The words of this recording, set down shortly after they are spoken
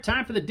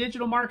Time for the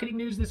digital marketing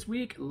news this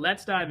week.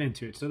 Let's dive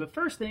into it. So the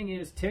first thing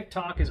is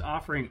TikTok is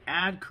offering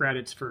ad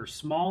credits for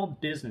small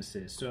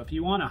businesses. So if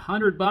you want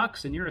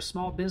 $100 and you're a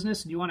small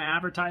business and you want to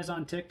advertise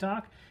on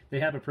TikTok, they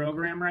have a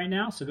program right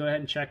now. So go ahead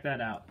and check that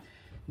out.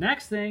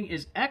 Next thing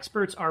is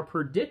experts are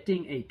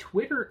predicting a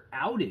Twitter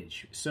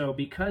outage. So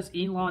because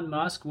Elon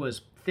Musk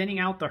was thinning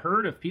out the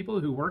herd of people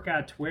who work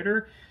at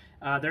Twitter,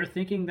 they're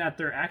thinking that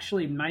there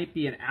actually might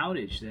be an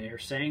outage. They are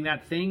saying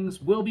that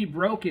things will be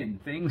broken.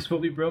 Things will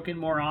be broken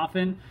more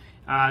often.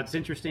 It's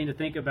interesting to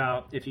think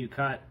about if you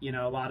cut,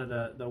 a lot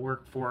of the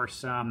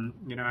workforce,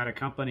 at a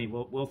company.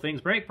 Will things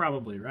break?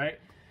 Probably, right?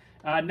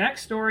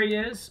 Next story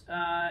is,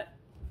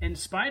 in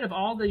spite of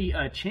all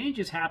the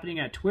changes happening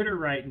at Twitter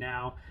right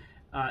now,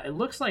 it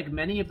looks like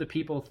many of the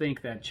people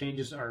think that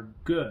changes are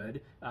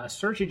good.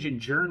 Search Engine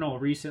Journal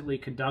recently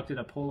conducted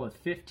a poll of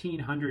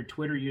 1,500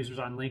 Twitter users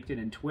on LinkedIn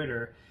and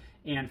Twitter,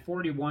 and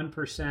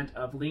 41%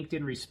 of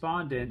LinkedIn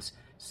respondents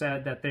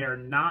said that they are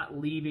not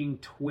leaving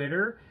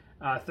Twitter.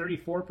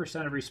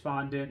 34% of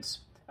respondents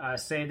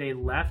say they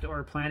left or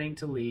are planning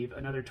to leave.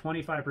 Another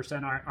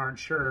 25% aren't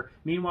sure.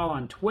 Meanwhile,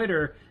 on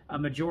Twitter, a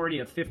majority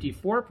of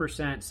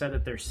 54% said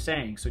that they're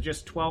staying. So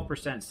just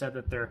 12% said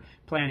that they're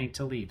planning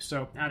to leave.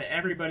 So out of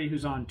everybody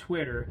who's on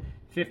Twitter,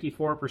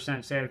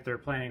 54% say that they're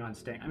planning on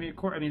staying.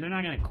 They're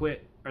not going to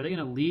quit. Are they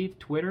going to leave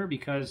Twitter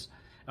because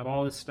of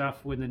all this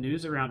stuff with the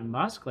news around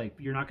Musk? Like,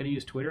 you're not going to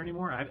use Twitter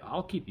anymore?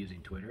 I'll keep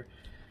using Twitter.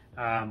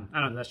 I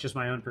don't know. That's just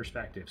my own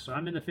perspective. So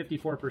I'm in the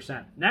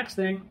 54%. Next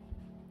thing,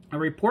 a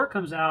report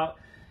comes out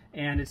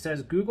and it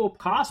says Google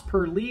cost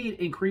per lead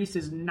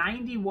increases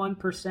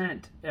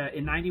 91%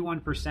 in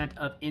 91%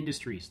 of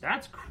industries.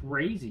 That's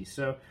crazy.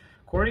 So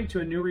according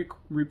to a new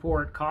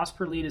report, cost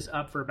per lead is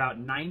up for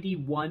about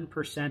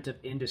 91% of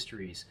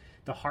industries.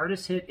 The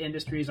hardest hit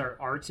industries are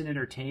arts and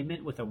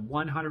entertainment with a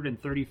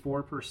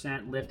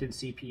 134% lift in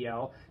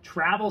CPL,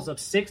 travels of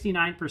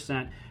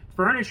 69%,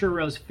 furniture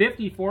rose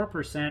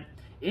 54%.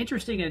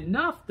 Interesting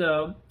enough,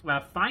 though,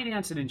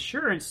 finance and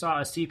insurance saw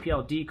a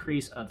CPL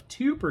decrease of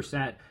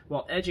 2%,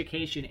 while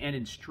education and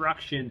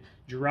instruction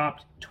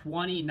dropped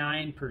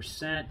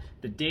 29%.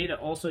 The data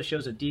also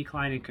shows a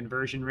decline in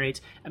conversion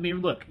rates.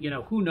 Look,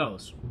 who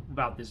knows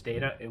about this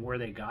data and where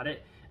they got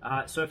it?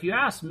 So if you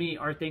ask me,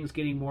 are things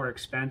getting more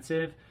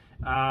expensive?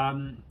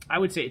 I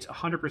would say it's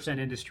 100%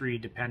 industry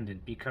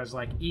dependent, because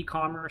like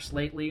e-commerce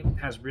lately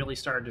has really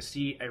started to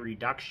see a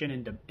reduction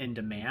in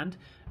demand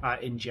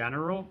in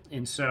general.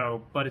 And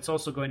so, but it's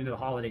also going into the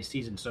holiday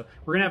season. So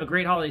we're going to have a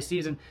great holiday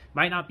season.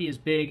 Might not be as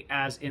big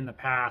as in the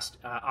past.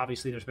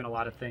 Obviously, there's been a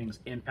lot of things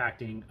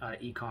impacting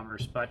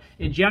e-commerce. But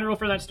in general,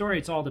 for that story,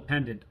 it's all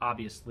dependent,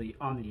 obviously,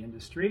 on the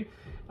industry.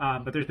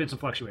 But there's been some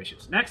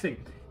fluctuations. Next thing,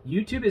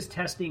 YouTube is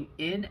testing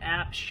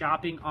in-app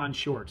shopping on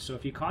Shorts. So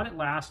if you caught it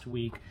last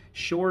week,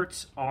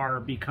 Shorts are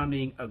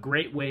becoming a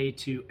great way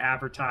to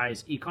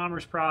advertise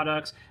e-commerce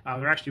products.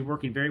 They're actually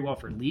working very well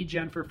for lead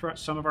gen for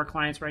some of our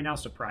clients right now.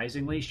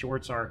 Surprisingly,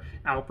 Shorts are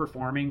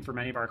outperforming for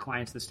many of our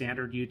clients the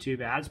standard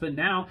YouTube ads. But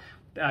now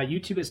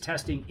YouTube is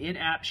testing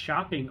in-app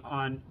shopping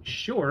on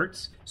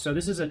Shorts. So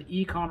this is an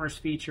e-commerce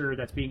feature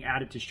that's being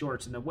added to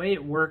Shorts. And the way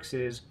it works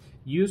is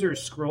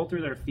users scroll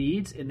through their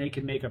feeds and they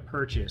can make a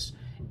purchase.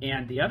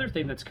 And the other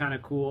thing that's kind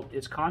of cool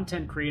is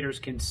content creators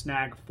can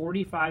snag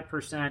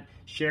 45%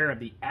 share of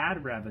the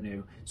ad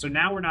revenue. So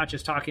now we're not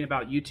just talking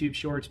about YouTube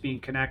Shorts being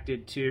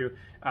connected to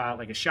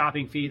like a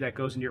shopping feed that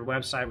goes into your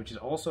website, which is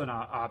also an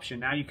option.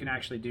 Now you can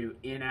actually do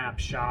in-app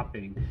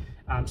shopping.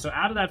 So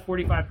out of that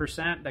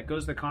 45% that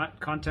goes to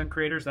content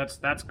creators,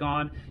 that's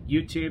gone.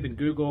 YouTube and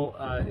Google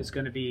is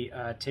going to be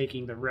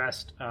taking the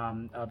rest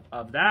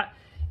of that.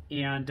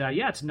 And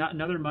it's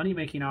another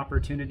money-making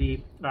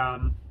opportunity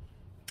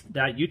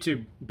that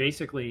YouTube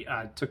basically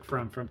took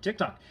from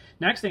TikTok.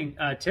 Next thing,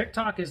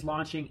 TikTok is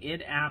launching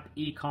in-app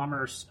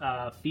e-commerce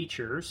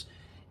features.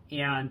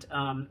 And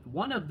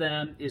one of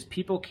them is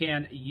people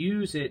can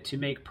use it to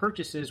make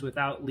purchases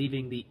without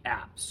leaving the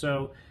app.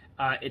 So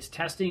it's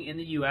testing in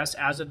the US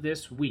as of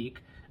this week,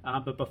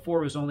 but before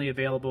it was only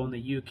available in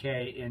the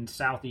UK and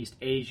Southeast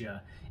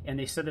Asia. And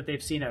they said that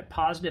they've seen a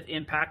positive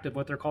impact of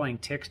what they're calling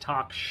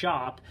TikTok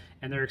Shop,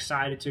 and they're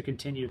excited to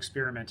continue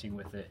experimenting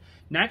with it.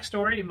 Next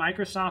story,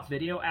 Microsoft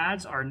Video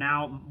Ads are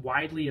now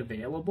widely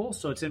available.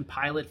 So it's in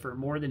pilot for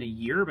more than a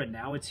year, but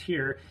now it's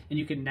here. And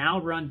you can now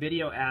run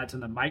video ads on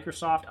the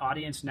Microsoft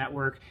Audience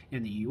Network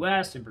in the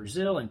US, in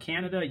Brazil, in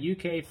Canada,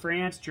 UK,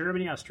 France,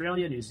 Germany,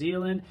 Australia, New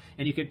Zealand.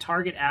 And you can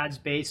target ads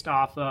based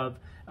off of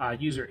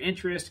user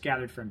interest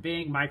gathered from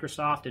Bing,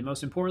 Microsoft, and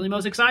most importantly,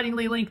 most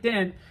excitingly,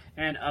 LinkedIn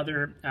and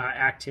other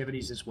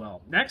activities as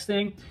well. Next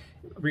thing,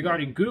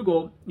 regarding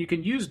Google, you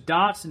can use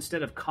dots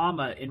instead of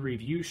comma in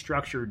review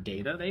structured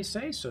data, they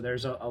say. So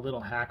there's a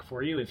little hack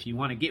for you if you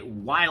want to get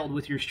wild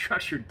with your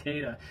structured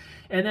data.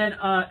 And then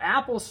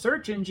Apple's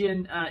search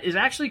engine is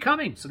actually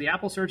coming. So the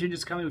Apple search engine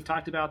is coming. We've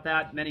talked about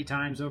that many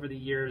times over the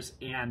years.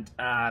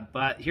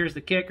 But here's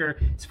the kicker.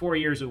 It's 4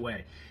 years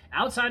away.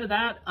 Outside of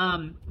that,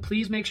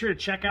 please make sure to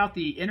check out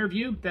the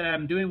interview that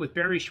I'm doing with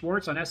Barry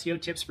Schwartz on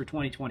SEO tips for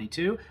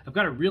 2022. I've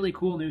got a really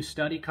cool new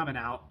study coming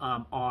out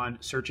on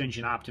search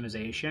engine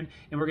optimization,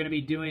 and we're going to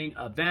be doing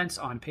events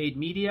on paid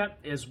media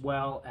as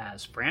well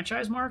as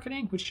franchise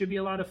marketing, which should be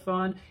a lot of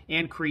fun,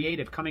 and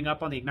creative coming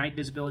up on the Ignite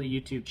Visibility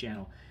YouTube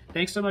channel.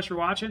 Thanks so much for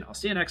watching. I'll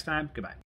see you next time. Goodbye.